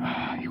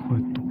 Ah, hijo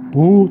de tu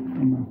puta,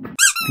 man.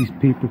 These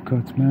paper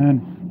cuts,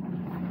 man.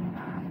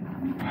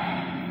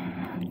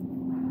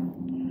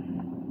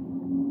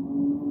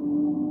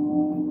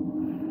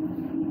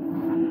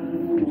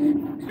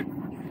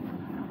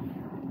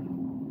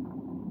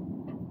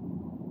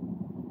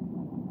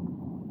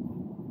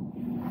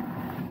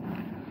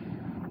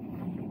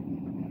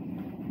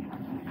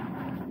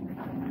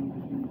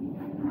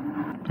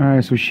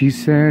 Alright, so she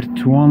said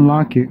to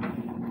unlock it.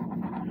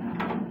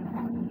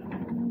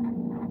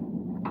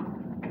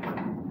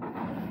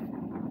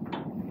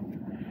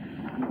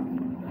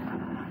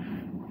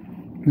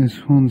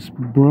 This one's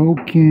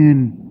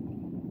broken.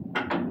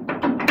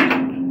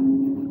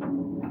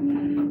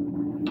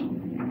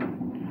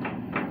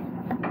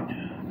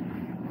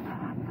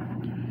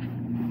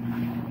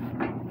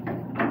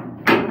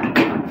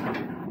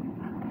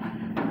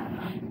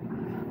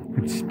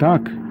 It's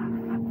stuck.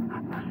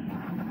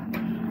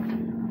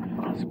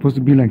 Supposed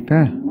to be like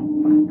that.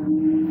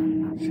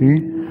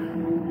 See?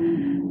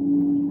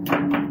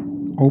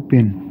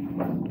 Open.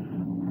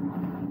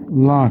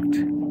 Locked.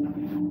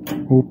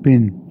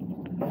 Open.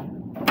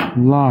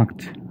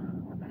 Locked.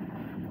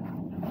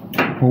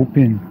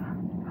 Open.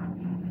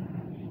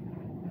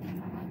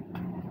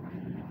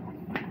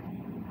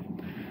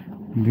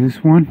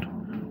 This one.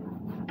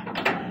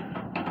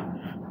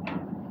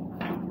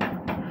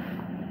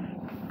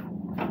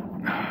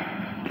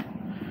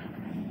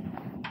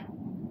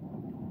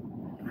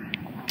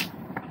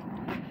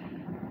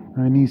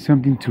 I need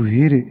something to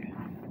hit it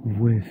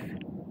with.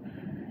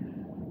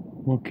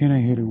 What can I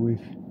hit it with?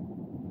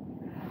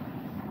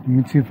 Let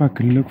me see if I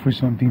could look for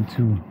something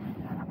to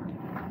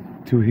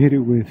hit it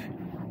with.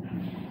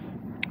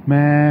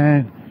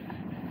 Man,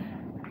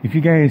 if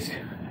you guys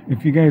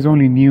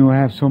only knew, I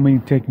have so many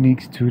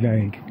techniques to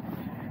like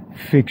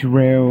fix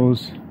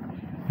rails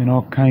and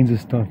all kinds of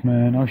stuff,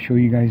 man. I'll show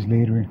you guys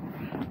later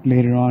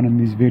on in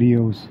these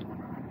videos.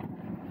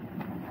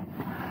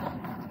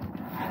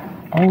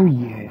 Oh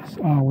yes.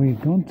 Oh wait,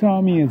 don't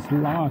tell me it's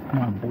locked,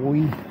 my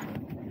boy.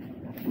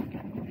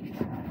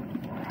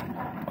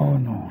 Oh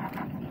no.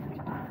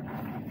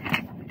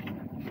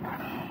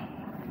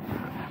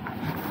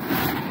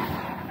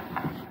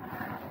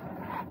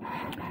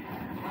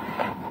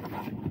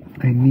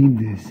 I need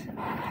this.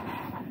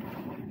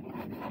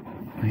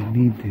 I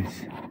need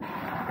this.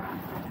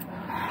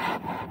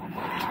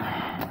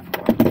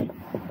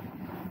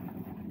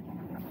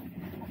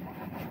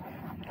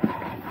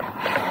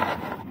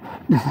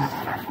 This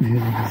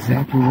is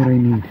exactly what I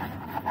need.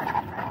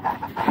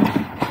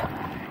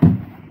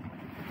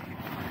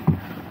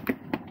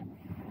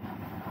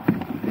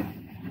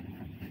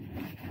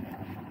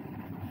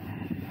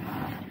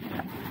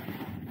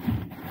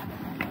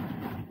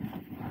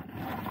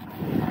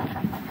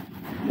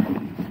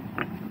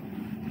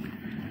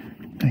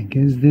 I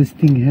guess this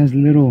thing has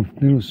little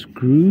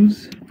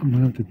screws. I'm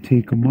gonna have to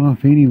take them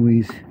off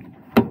anyways.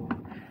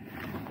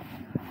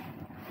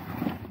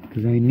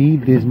 because I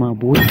need this, my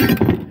boy.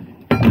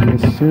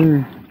 Yes,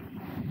 sir.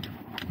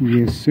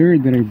 Yes, sir.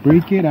 Did I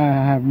break it? I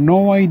have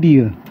no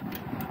idea.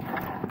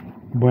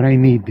 But I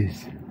need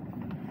this.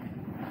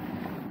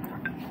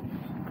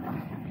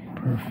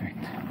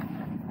 Perfect.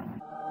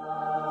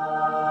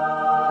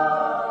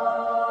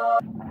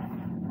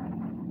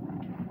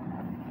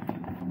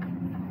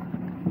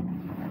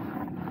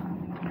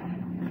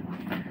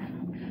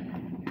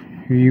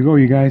 Here you go,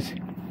 you guys.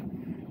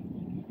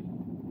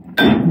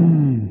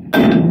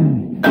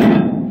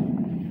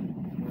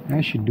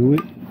 That should do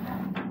it.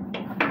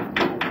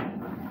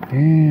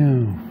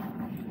 Damn.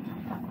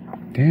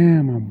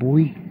 Damn, my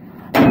boy.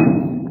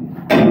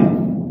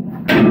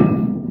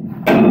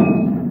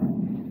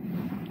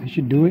 That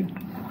should do it.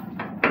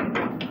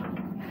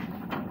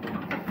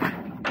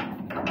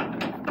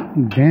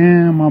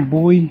 Damn, my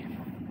boy.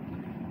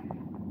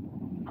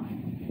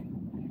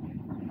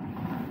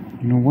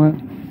 You know what?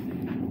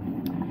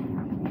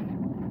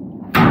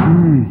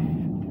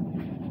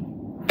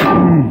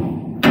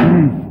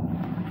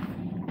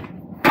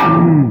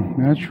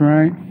 That's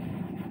right.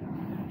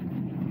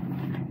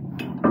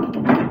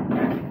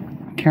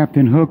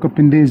 Captain Hook up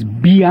in this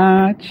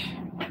biatch.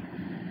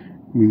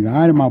 We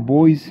got it, my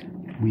boys.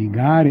 We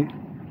got it.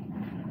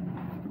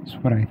 That's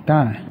what I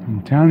thought.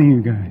 I'm telling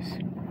you guys.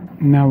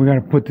 Now we gotta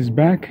put this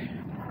back.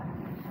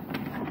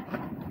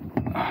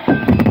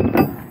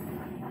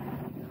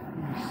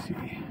 Let's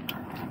see.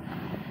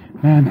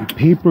 Man, the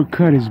paper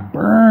cut is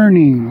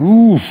burning.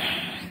 Oof.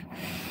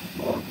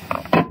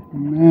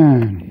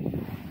 Man.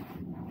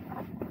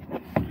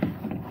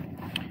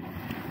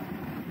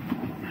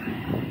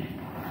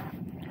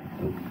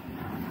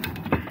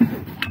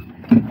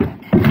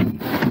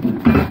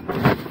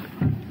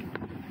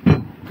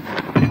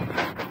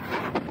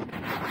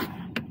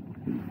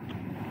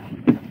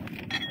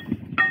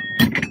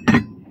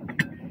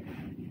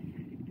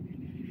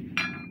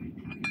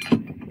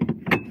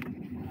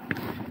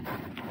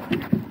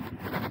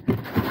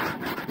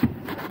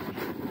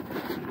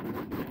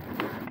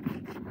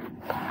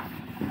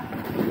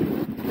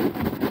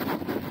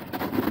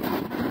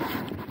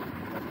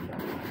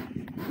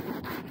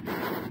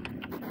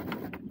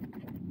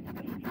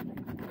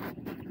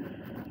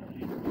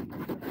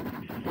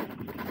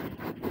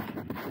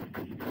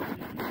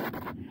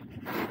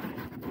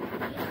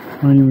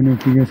 I don't even know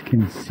if you guys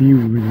can see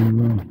really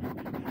well.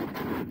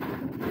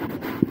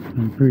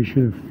 I'm pretty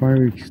sure the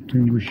fire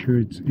extinguisher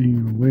is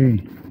in your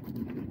way.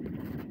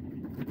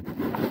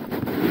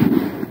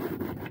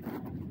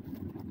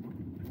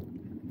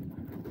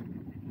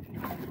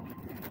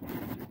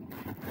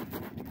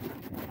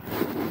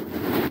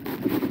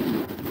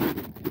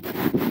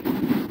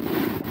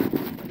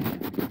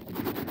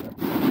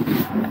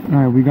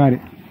 Alright, we got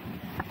it.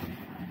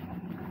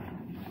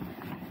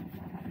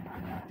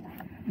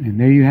 And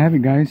there you have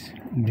it, guys.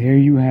 There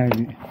you have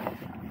it.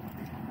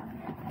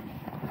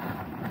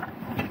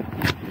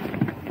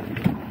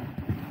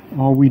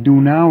 All we do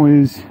now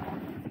is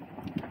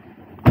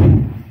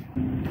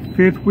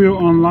fifth wheel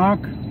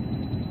unlock.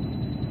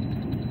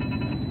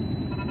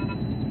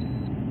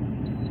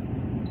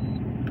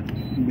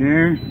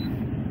 There.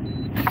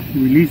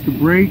 Release the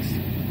brakes.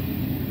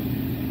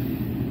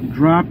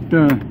 Drop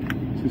the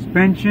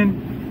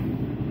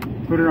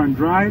suspension. Put it on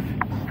drive.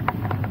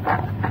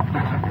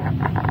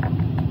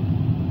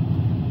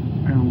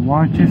 And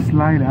watch it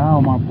slide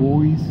out, my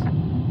boys.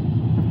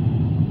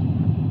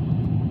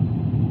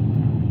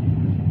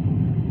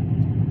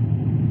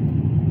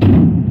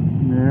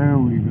 There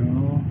we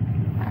go.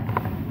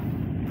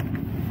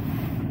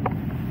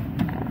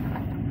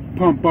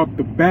 Pump up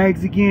the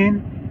bags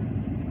again.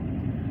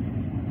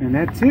 And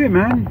that's it,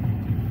 man.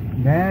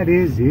 That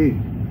is it.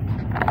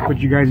 Put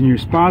you guys in your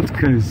spots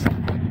because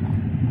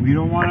we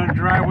don't want to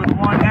drive with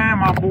one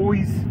hand, my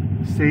boys.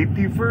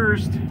 Safety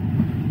first.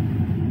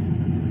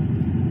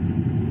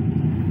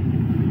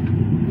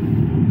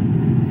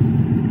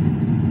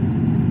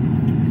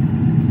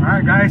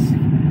 Alright guys,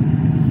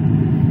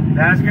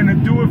 that's gonna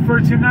do it for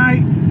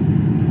tonight.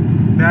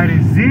 That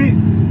is it.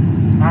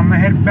 I'm gonna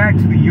head back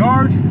to the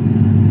yard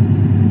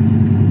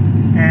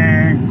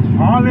and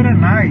call it a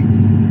night.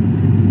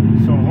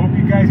 So hope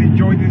you guys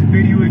enjoyed this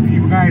video. If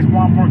you guys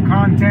want more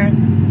content,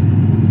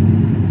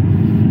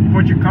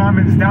 put your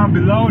comments down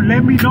below.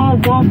 Let me know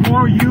what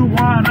more you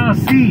wanna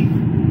see.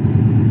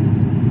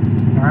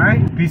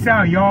 Alright, peace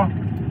out y'all.